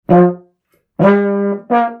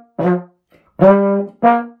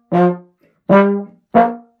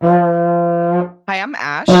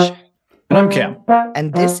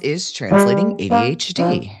and this is Translating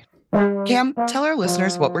ADHD. Cam, tell our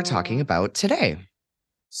listeners what we're talking about today.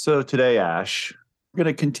 So today, Ash, we're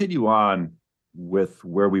going to continue on with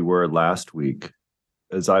where we were last week.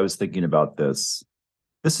 As I was thinking about this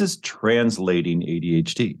is translating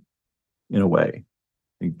ADHD in a way.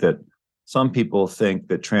 I think that some people think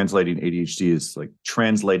that translating ADHD is like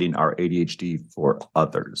translating our ADHD for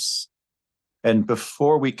others. And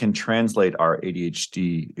before we can translate our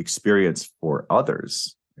ADHD experience for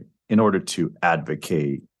others, in order to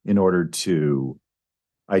advocate, in order to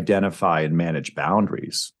identify and manage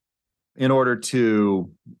boundaries, in order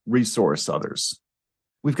to resource others,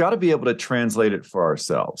 we've got to be able to translate it for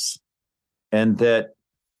ourselves. And that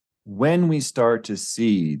when we start to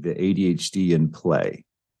see the ADHD in play,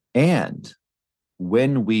 and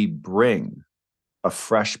when we bring a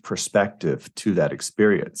fresh perspective to that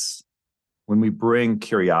experience, when we bring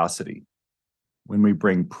curiosity, when we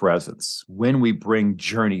bring presence, when we bring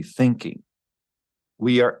journey thinking,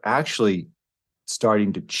 we are actually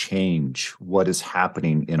starting to change what is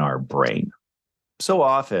happening in our brain. So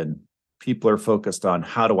often, people are focused on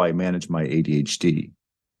how do I manage my ADHD?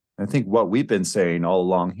 I think what we've been saying all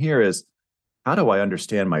along here is, how do I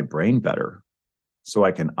understand my brain better so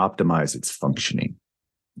I can optimize its functioning?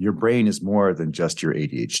 Your brain is more than just your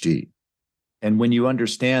ADHD. And when you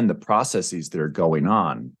understand the processes that are going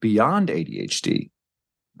on beyond ADHD,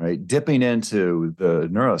 right, dipping into the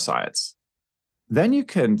neuroscience, then you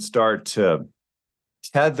can start to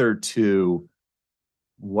tether to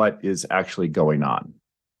what is actually going on.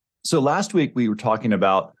 So last week we were talking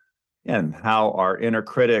about and how our inner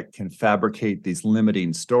critic can fabricate these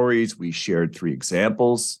limiting stories. We shared 3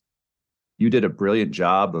 examples. You did a brilliant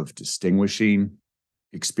job of distinguishing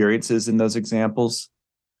experiences in those examples.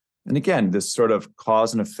 And again, this sort of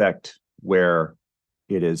cause and effect where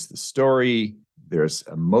it is the story, there's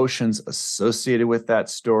emotions associated with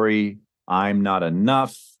that story. I'm not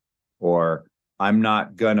enough, or I'm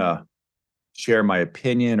not gonna share my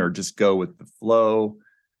opinion or just go with the flow,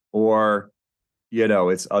 or,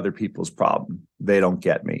 it's other people's problem. They don't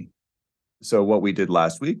get me. So what we did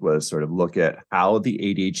last week was sort of look at how the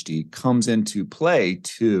ADHD comes into play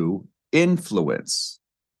to influence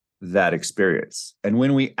that experience. And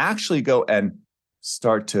when we actually go and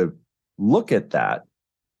start to look at that,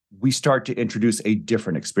 we start to introduce a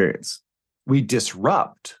different experience. We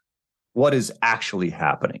disrupt what is actually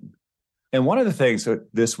happening. And one of the things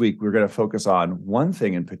that this week we're going to focus on, one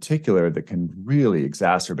thing in particular that can really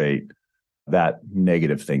exacerbate that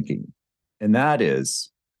negative thinking, and that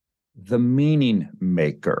is the meaning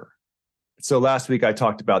maker. So last week I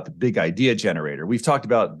talked about the big idea generator. We've talked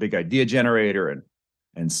about big idea generator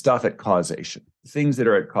and stuff at causation, things that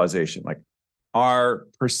are at causation, like our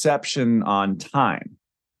perception on time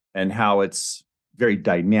and how it's very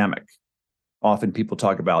dynamic. Often people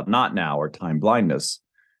talk about not now or time blindness.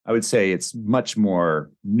 I would say it's much more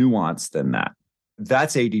nuanced than that.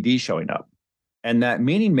 That's ADD showing up. And that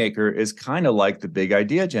meaning maker is kind of like the big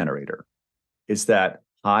idea generator. It's that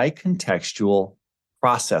high contextual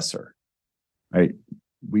processor, right?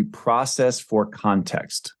 We process for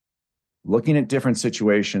context. Looking at different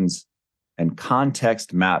situations, and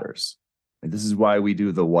context matters. And this is why we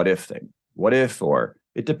do the what if thing. What if, or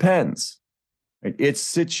it depends. Right? It's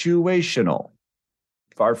situational.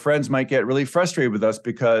 Our friends might get really frustrated with us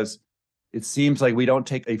because it seems like we don't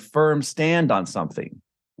take a firm stand on something.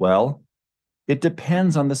 Well, it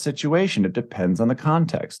depends on the situation. It depends on the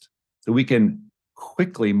context. So we can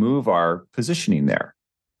quickly move our positioning there.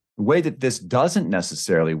 The way that this doesn't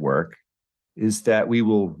necessarily work is that we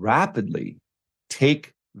will rapidly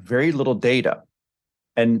take very little data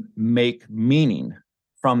and make meaning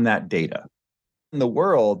from that data. In the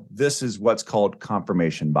world, this is what's called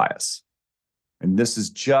confirmation bias. And this has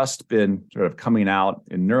just been sort of coming out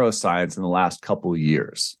in neuroscience in the last couple of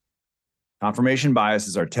years. Confirmation bias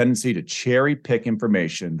is our tendency to cherry pick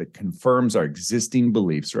information that confirms our existing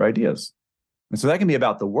beliefs or ideas. And so that can be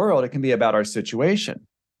about the world. It can be about our situation.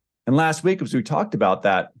 And last week, as we talked about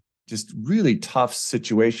that, just really tough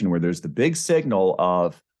situation where there's the big signal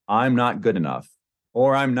of I'm not good enough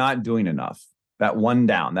or I'm not doing enough. That one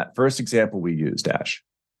down, that first example we used, Ash.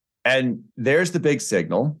 And there's the big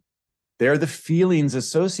signal. There are the feelings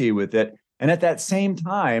associated with it. And at that same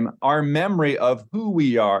time, our memory of who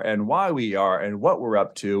we are and why we are and what we're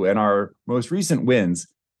up to and our most recent wins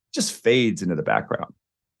just fades into the background.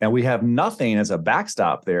 And we have nothing as a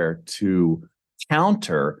backstop there to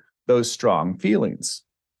counter those strong feelings.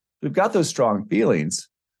 We've got those strong feelings.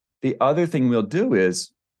 The other thing we'll do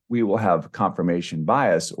is we will have confirmation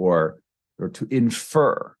bias or to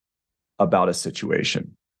infer about a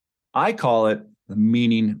situation. I call it the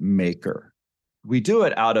meaning maker. we do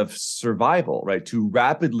it out of survival, right? To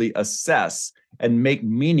rapidly assess and make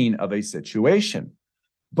meaning of a situation.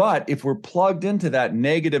 But if we're plugged into that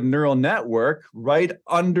negative neural network right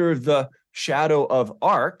under the shadow of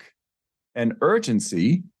arc and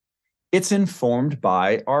urgency, it's informed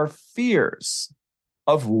by our fears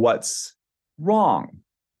of what's wrong.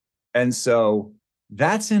 And so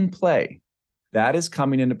that's in play. That is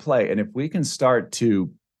coming into play. And if we can start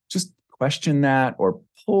to just question that or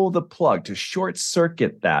pull the plug to short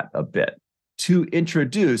circuit that a bit, to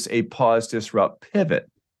introduce a pause, disrupt, pivot,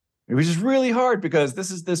 which is really hard because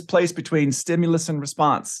this is this place between stimulus and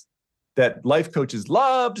response that life coaches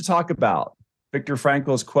love to talk about. Viktor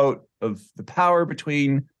Frankl's quote of the power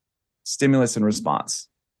between stimulus and response.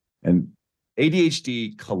 And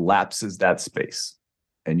ADHD collapses that space.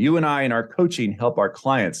 And you and I in our coaching help our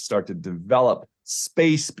clients start to develop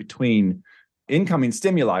space between incoming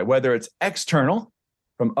stimuli, whether it's external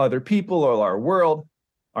from other people or our world,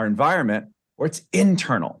 our environment, or it's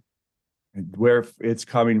internal, where it's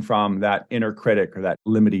coming from that inner critic or that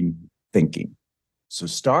limiting thinking. So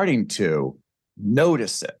starting to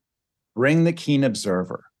notice it, bring the keen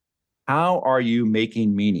observer. How are you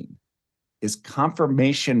making meaning? Is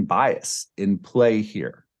confirmation bias in play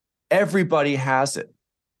here? Everybody has it.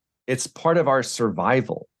 It's part of our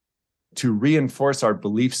survival to reinforce our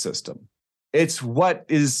belief system. It's what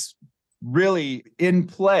is really in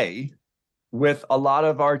play with a lot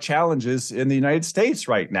of our challenges in the United States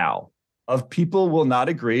right now, of people will not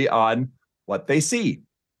agree on what they see.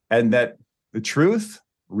 And that the truth,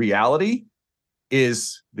 reality,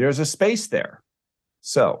 is there's a space there.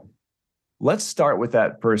 So let's start with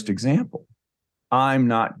that first example. I'm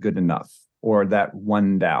not good enough, or that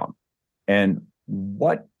one down. And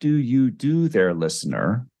what do you do there,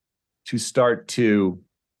 listener, to start to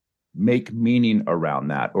make meaning around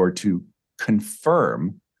that or to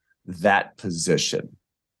confirm that position?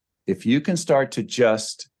 If you can start to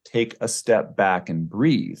just take a step back and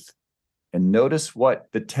breathe and notice what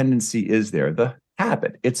the tendency is there, the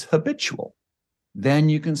habit, it's habitual, then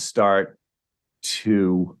you can start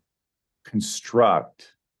to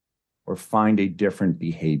construct or find a different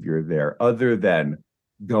behavior there other than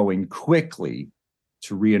going quickly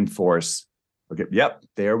to reinforce, okay, yep,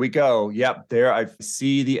 there we go. Yep, there I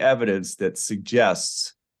see the evidence that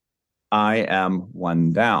suggests I am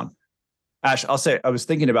one down. Ash, I'll say, I was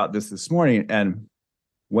thinking about this morning, and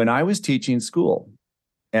when I was teaching school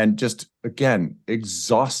and just, again,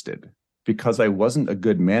 exhausted because I wasn't a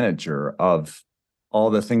good manager of all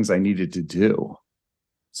the things I needed to do.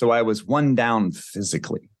 So I was one down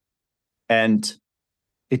physically. And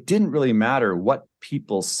it didn't really matter what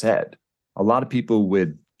people said. A lot of people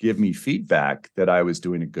would give me feedback that I was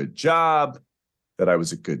doing a good job, that I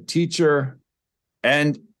was a good teacher.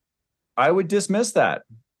 And I would dismiss that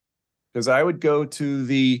because I would go to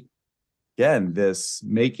this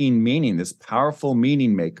making meaning, this powerful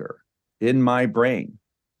meaning maker in my brain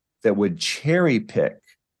that would cherry pick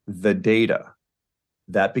the data.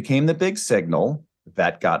 That became the big signal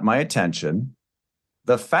that got my attention.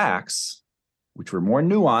 The facts, which were more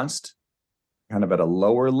nuanced, kind of at a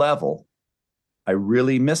lower level, I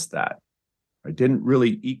really missed that. I didn't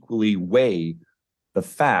really equally weigh the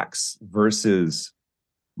facts versus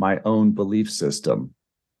my own belief system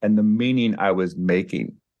and the meaning I was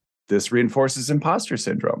making. This reinforces imposter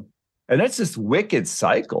syndrome. And it's this wicked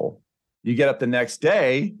cycle. You get up the next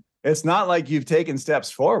day, it's not like you've taken steps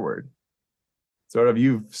forward. Sort of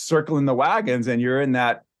you've circling the wagons and you're in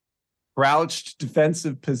that crouched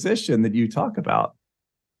defensive position that you talk about,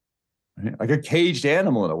 right? Like a caged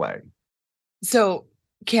animal in a way. So,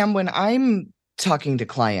 Cam, when I'm talking to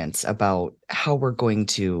clients about how we're going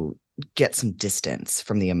to get some distance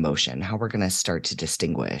from the emotion, how we're going to start to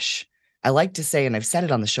distinguish, I like to say, and I've said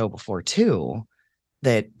it on the show before too,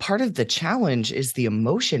 that part of the challenge is the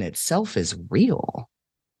emotion itself is real.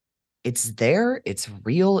 It's there, it's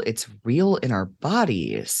real in our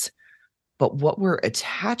bodies, but what we're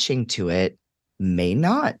attaching to it may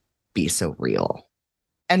not be so real.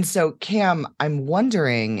 And so, Cam, I'm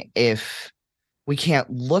wondering if we can't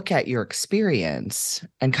look at your experience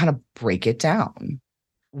and kind of break it down.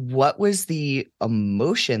 What was the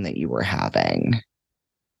emotion that you were having?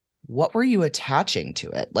 What were you attaching to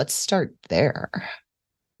it? Let's start there.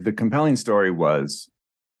 The compelling story was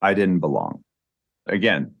I didn't belong.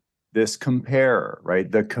 Again, this compare, right?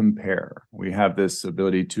 The compare. We have this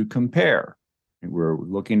ability to compare. We're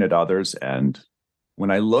looking at others. And when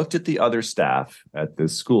I looked at the other staff at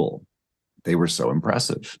this school, they were so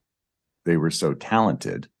impressive. They were so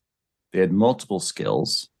talented. They had multiple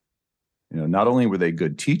skills. Not only were they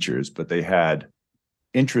good teachers, but they had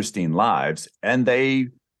interesting lives and they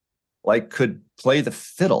like could play the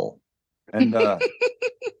fiddle and the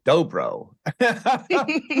dobro,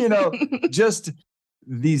 just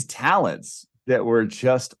these talents that were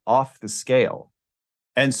just off the scale.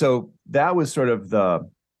 And so that was sort of the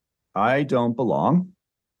I don't belong.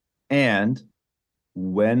 And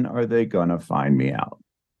when are they going to find me out?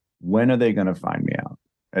 When are they going to find me out?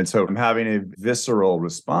 And so I'm having a visceral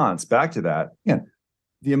response back to that. Again,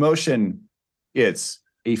 the emotion, it's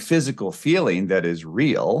a physical feeling that is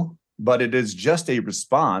real, but it is just a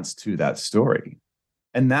response to that story.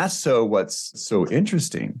 And that's so what's so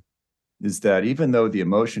interesting is that even though the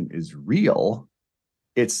emotion is real,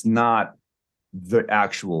 it's not the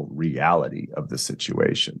actual reality of the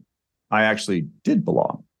situation. I actually did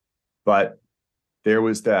belong, but there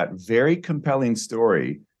was that very compelling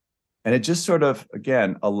story. And it just sort of,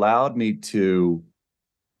 again, allowed me to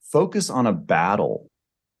focus on a battle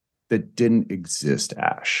that didn't exist,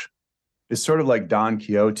 Ash. It's sort of like Don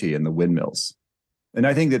Quixote and the windmills. And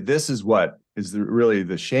I think that this is what is really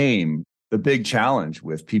the shame. The big challenge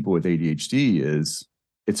with people with ADHD is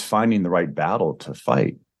it's finding the right battle to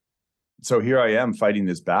fight. So here I am fighting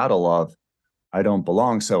this battle of I don't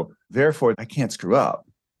belong. So therefore, I can't screw up.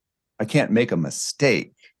 I can't make a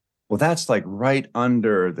mistake. Well, that's like right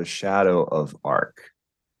under the shadow of ARC,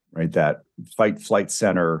 right? That fight flight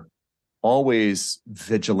center, always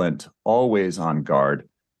vigilant, always on guard,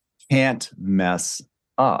 can't mess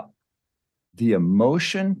up. The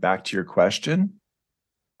emotion, back to your question,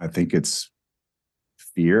 I think it's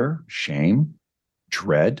fear, shame,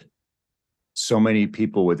 dread. So many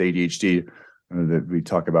people with ADHD, that we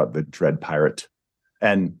talk about the dread pirate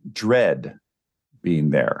and dread being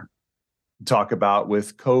there. Talk about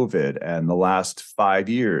with COVID and the last 5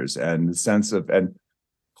 years and the sense of and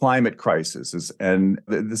climate crisis and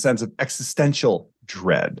the sense of existential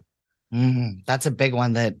dread. That's a big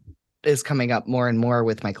one that is coming up more and more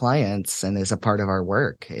with my clients and is a part of our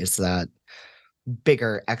work is that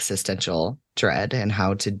bigger existential dread and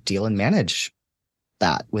how to deal and manage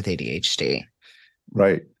that with ADHD.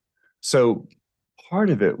 Right. So part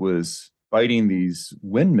of it was fighting these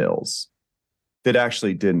windmills that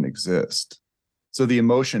actually didn't exist. So the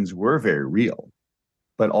emotions were very real,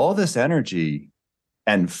 but all this energy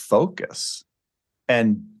and focus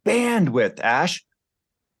and bandwidth, Ash,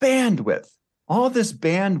 bandwidth, all this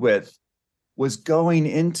bandwidth was going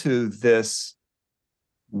into this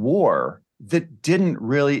war that didn't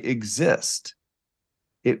really exist.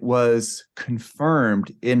 It was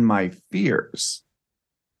confirmed in my fears.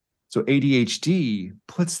 So ADHD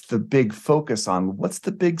puts the big focus on what's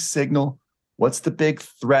the big signal, what's the big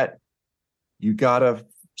threat. You got to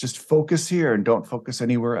just focus here and don't focus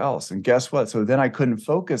anywhere else. And guess what? So then I couldn't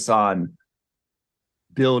focus on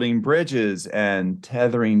building bridges and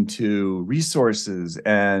tethering to resources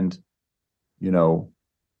and,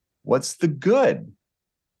 what's the good?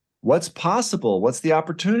 What's possible? What's the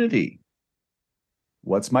opportunity?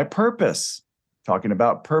 What's my purpose? Talking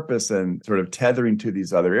about purpose and sort of tethering to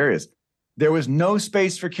these other areas. There was no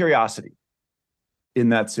space for curiosity in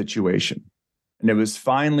that situation. And it was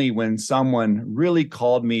finally when someone really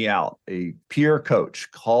called me out, a peer coach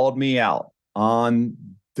called me out on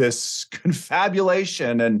this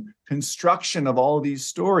confabulation and construction of all of these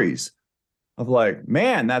stories of like,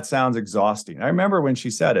 man, that sounds exhausting. I remember when she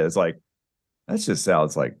said it, it's like, that just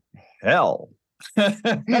sounds like hell.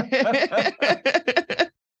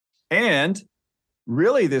 And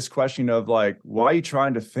really this question of like, why are you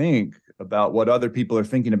trying to think about what other people are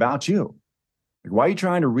thinking about you? Like, why are you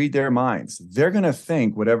trying to read their minds? They're going to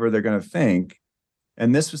think whatever they're going to think.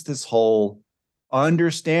 And this was this whole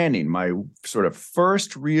understanding, my sort of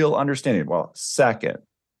first real understanding. Well, second,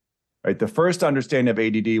 right? The first understanding of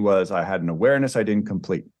ADD was I had an awareness I didn't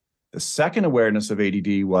complete. The second awareness of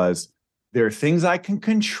ADD was there are things I can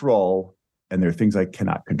control and there are things I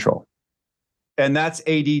cannot control. And that's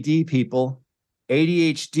ADD, people.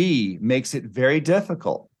 ADHD makes it very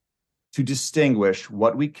difficult to distinguish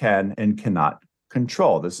what we can and cannot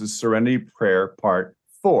control. This is Serenity Prayer Part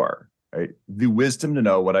 4, right? The wisdom to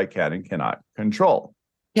know what I can and cannot control.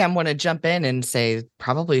 Yeah, I want to jump in and say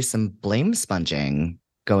probably some blame sponging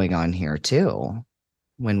going on here too.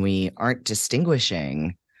 When we aren't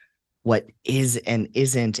distinguishing what is and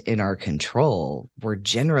isn't in our control, we're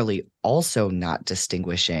generally also not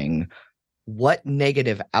distinguishing what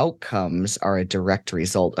negative outcomes are a direct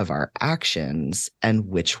result of our actions and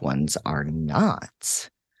which ones are not.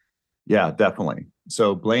 Yeah, definitely.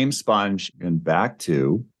 So blame sponge and back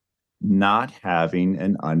to not having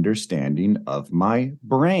an understanding of my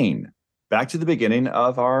brain. Back to the beginning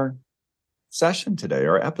of our session today,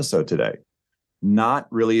 our episode today. Not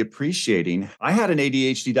really appreciating. I had an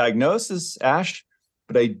ADHD diagnosis, Ash,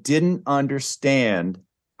 but I didn't understand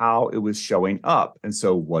how it was showing up. And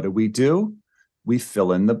so what do? We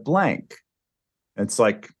fill in the blank. It's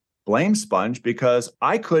like blame sponge because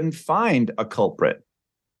I couldn't find a culprit.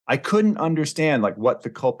 I couldn't understand like what the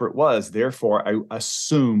culprit was. Therefore, I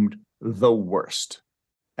assumed the worst.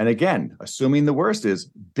 And again, assuming the worst is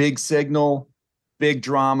big signal, big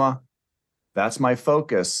drama. That's my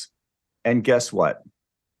focus. And guess what?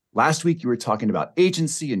 Last week, you were talking about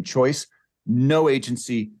agency and choice. No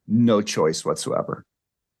agency, no choice whatsoever.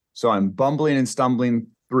 So I'm bumbling and stumbling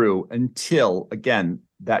through until, again,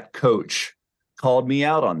 that coach called me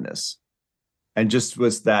out on this. And just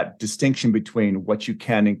was that distinction between what you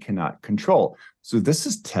can and cannot control. So this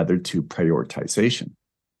is tethered to prioritization.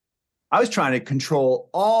 I was trying to control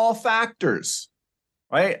all factors,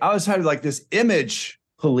 right? I was having like this image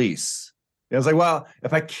police. I was like, well,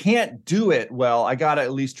 if I can't do it, well, I got to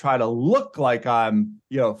at least try to look like I'm,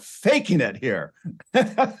 faking it here.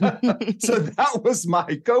 So that was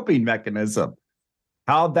my coping mechanism.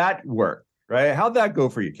 How'd that work, right? How'd that go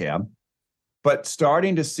for you, Cam? But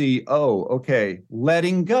starting to see, okay,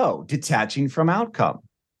 letting go, detaching from outcome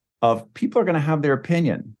of people are going to have their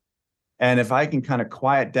opinion. And if I can kind of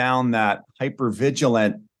quiet down that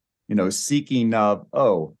hypervigilant, seeking of,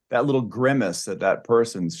 that little grimace that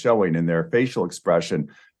person's showing in their facial expression,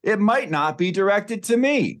 it might not be directed to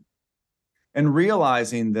me. And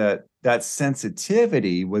realizing that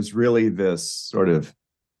sensitivity was really this sort of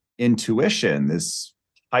intuition, this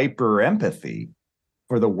hyper empathy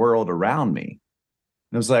for the world around me.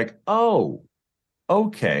 And it was like,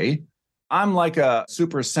 okay, I'm like a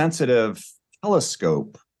super sensitive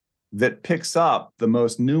telescope that picks up the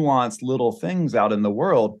most nuanced little things out in the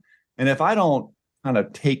world. And if I don't kind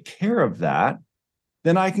of take care of that,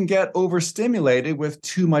 then I can get overstimulated with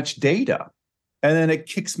too much data. And then it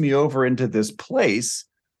kicks me over into this place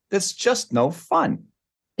that's just no fun.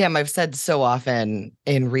 Yeah, I've said so often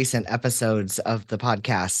in recent episodes of the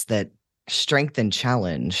podcast that strength and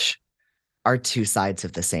challenge are two sides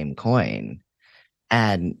of the same coin.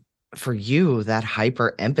 And for you, that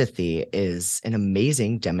hyper empathy is an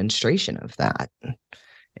amazing demonstration of that.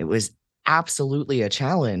 It was absolutely a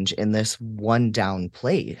challenge in this one down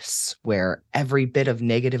place where every bit of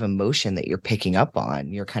negative emotion that you're picking up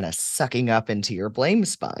on, you're kind of sucking up into your blame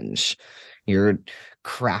sponge. You're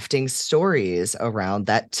crafting stories around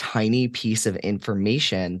that tiny piece of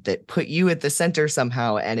information that put you at the center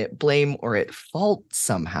somehow and at blame or at fault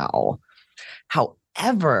somehow.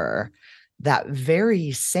 However, that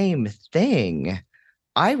very same thing,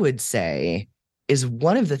 I would say, is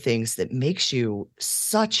one of the things that makes you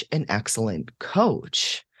such an excellent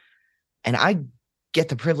coach. And I get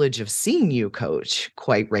the privilege of seeing you coach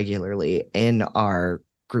quite regularly in our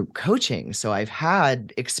group coaching. So I've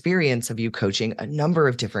had experience of you coaching a number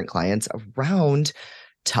of different clients around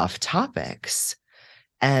tough topics.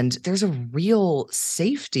 And there's a real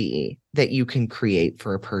safety that you can create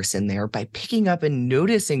for a person there by picking up and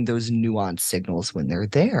noticing those nuanced signals when they're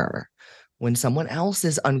there, when someone else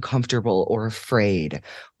is uncomfortable or afraid,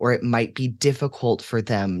 or it might be difficult for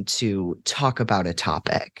them to talk about a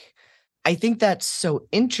topic. I think that's so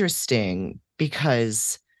interesting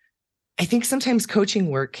because I think sometimes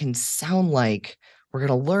coaching work can sound like we're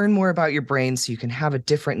going to learn more about your brain so you can have a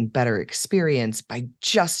different and better experience by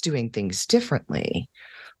just doing things differently.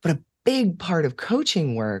 But a big part of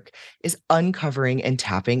coaching work is uncovering and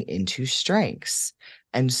tapping into strengths.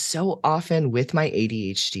 And so often with my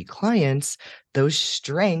ADHD clients, those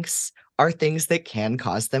strengths are things that can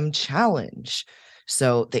cause them challenge.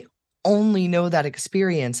 So they only know that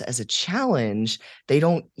experience as a challenge. They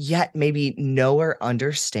don't yet maybe know or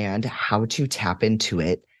understand how to tap into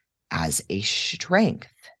it as a strength.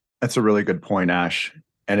 That's a really good point, Ash.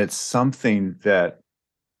 And it's something that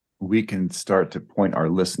we can start to point our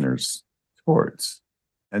listeners towards.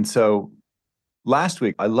 And so last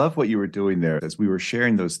week, I love what you were doing there. As we were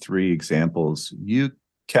sharing those three examples, you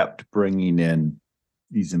kept bringing in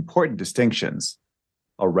these important distinctions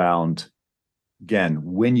around, again,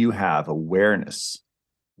 when you have awareness,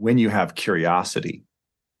 when you have curiosity,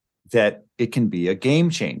 that it can be a game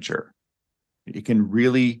changer. It can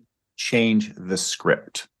really change the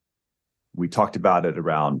script. We talked about it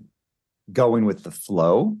around going with the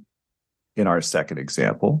flow in our second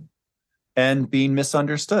example, and being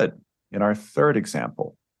misunderstood in our third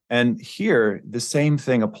example. And here, the same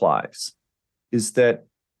thing applies, is that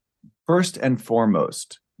first and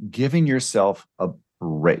foremost, giving yourself a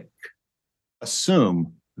break.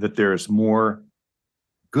 Assume that there's more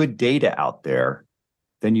good data out there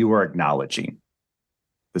than you are acknowledging.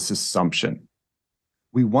 This assumption.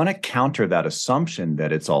 We want to counter that assumption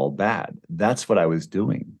that it's all bad. That's what I was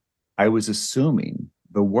doing. I was assuming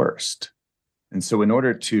the worst. And so, in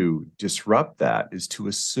order to disrupt that, is to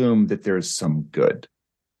assume that there's some good,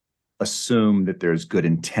 assume that there's good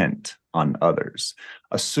intent on others,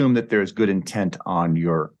 assume that there's good intent on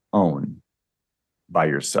your own by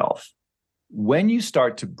yourself. When you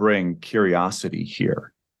start to bring curiosity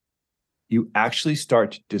here, you actually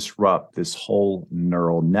start to disrupt this whole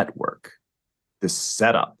neural network, this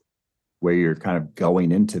setup where you're kind of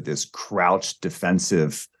going into this crouched,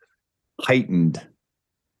 defensive, heightened,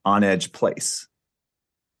 on edge place.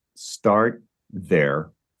 Start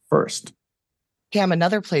there first. Cam,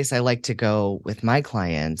 another place I like to go with my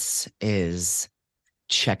clients is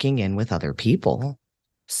checking in with other people.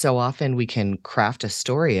 So often we can craft a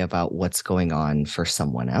story about what's going on for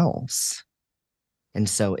someone else. And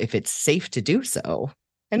so if it's safe to do so,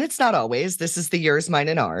 and it's not always, this is the yours, mine,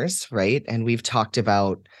 and ours, right? And we've talked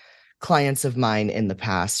about clients of mine in the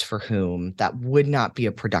past for whom that would not be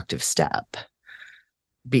a productive step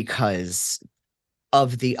because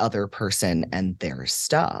of the other person and their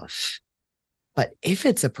stuff. But if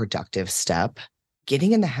it's a productive step,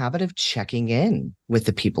 getting in the habit of checking in with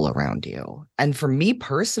the people around you. And for me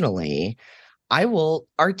personally, I will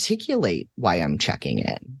articulate why I'm checking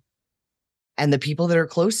in. And the people that are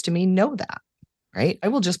close to me know that, right? I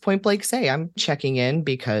will just point blank say, I'm checking in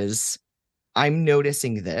because I'm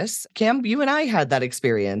noticing this. Cam, you and I had that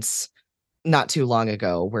experience not too long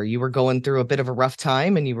ago where you were going through a bit of a rough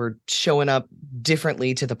time and you were showing up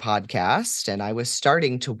differently to the podcast. And I was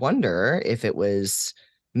starting to wonder if it was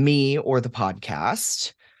me or the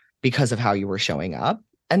podcast because of how you were showing up.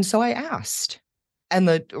 And so I asked. And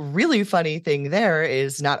the really funny thing there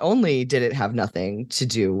is not only did it have nothing to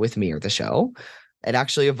do with me or the show, it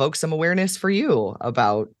actually evoked some awareness for you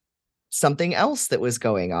about something else that was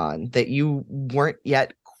going on that you weren't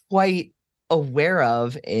yet quite aware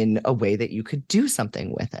of in a way that you could do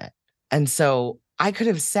something with it. And so I could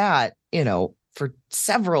have sat, for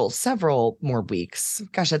several more weeks.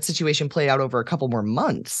 Gosh, that situation played out over a couple more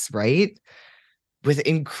months, right? With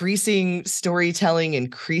increasing storytelling,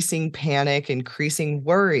 increasing panic, increasing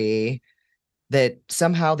worry that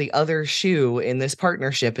somehow the other shoe in this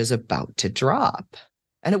partnership is about to drop.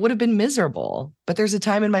 And it would have been miserable. But there's a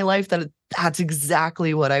time in my life that that's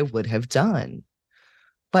exactly what I would have done.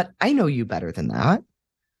 But I know you better than that.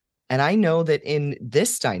 And I know that in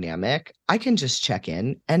this dynamic, I can just check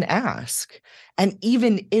in and ask. And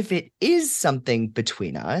even if it is something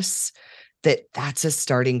between us, that's a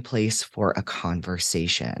starting place for a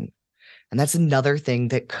conversation. And that's another thing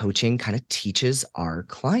that coaching kind of teaches our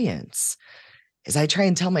clients. Is I try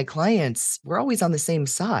and tell my clients, we're always on the same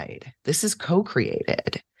side. This is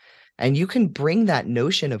co-created. And you can bring that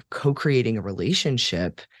notion of co-creating a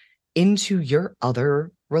relationship into your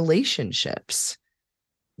other relationships.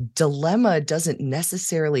 Dilemma doesn't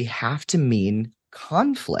necessarily have to mean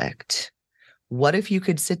conflict. What if you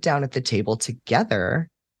could sit down at the table together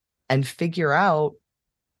and figure out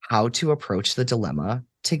how to approach the dilemma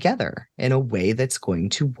together in a way that's going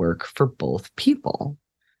to work for both people?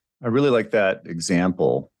 I really like that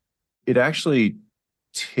example. It actually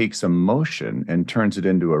takes emotion and turns it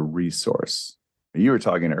into a resource. You were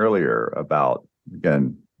talking earlier about,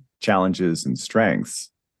 again, challenges and strengths,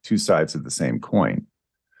 two sides of the same coin.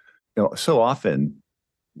 So often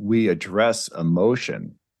we address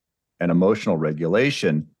emotion and emotional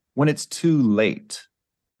regulation when it's too late,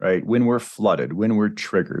 right? When we're flooded, when we're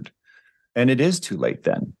triggered. And it is too late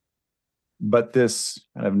then. But this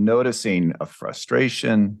kind of noticing a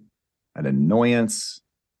frustration, an annoyance,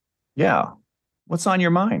 what's on your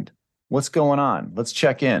mind? What's going on? Let's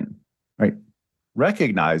check in, right?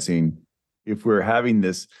 Recognizing if we're having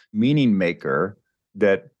this meaning maker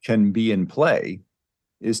that can be in play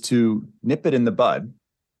is to nip it in the bud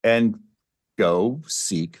and go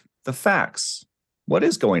seek the facts. What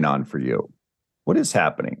is going on for you? What is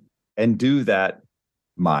happening? And do that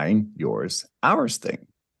mine, yours, ours thing,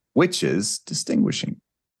 which is distinguishing.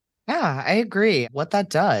 Yeah, I agree. What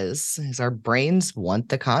that does is our brains want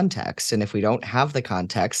the context. And if we don't have the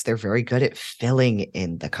context, they're very good at filling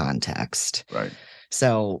in the context. Right.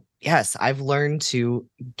 So, yes, I've learned to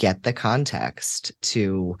get the context,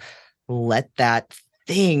 to let that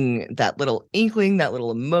thing, that little inkling, that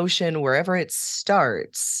little emotion, wherever it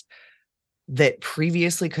starts, that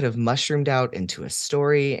previously could have mushroomed out into a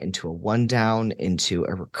story, into a one down, into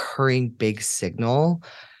a recurring big signal.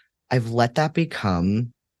 I've let that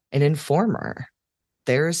become an informer.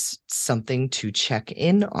 There's something to check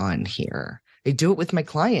in on here. I do it with my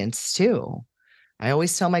clients too. I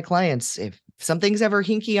always tell my clients, if something's ever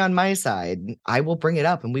hinky on my side, I will bring it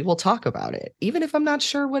up and we will talk about it, even if I'm not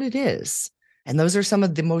sure what it is. And those are some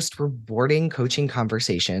of the most rewarding coaching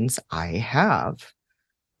conversations I have.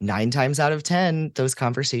 9 times out of 10, those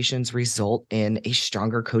conversations result in a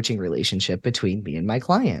stronger coaching relationship between me and my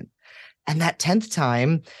client. And that 10th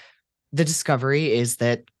time, the discovery is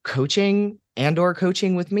that coaching or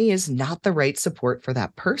coaching with me is not the right support for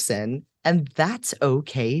that person. And that's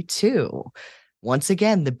okay too. Once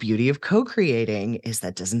again, the beauty of co-creating is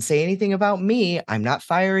that doesn't say anything about me. I'm not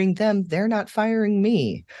firing them. They're not firing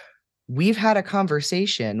me. We've had a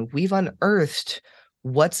conversation. We've unearthed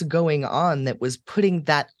what's going on that was putting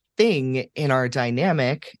that thing in our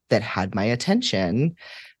dynamic that had my attention.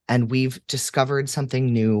 And we've discovered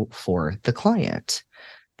something new for the client,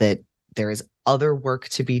 that there is other work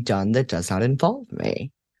to be done that does not involve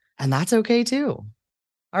me. And that's okay too.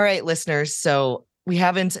 All right, listeners. So we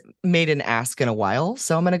haven't made an ask in a while.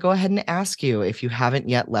 So I'm going to go ahead and ask you, if you haven't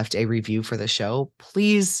yet left a review for the show,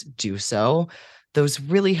 please do so. Those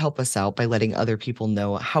really help us out by letting other people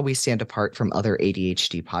know how we stand apart from other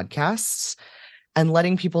ADHD podcasts and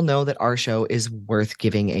letting people know that our show is worth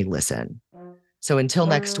giving a listen. So until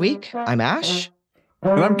next week, I'm Ash.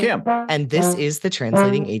 And I'm Cam. And this is the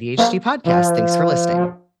Translating ADHD podcast. Thanks for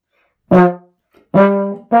listening.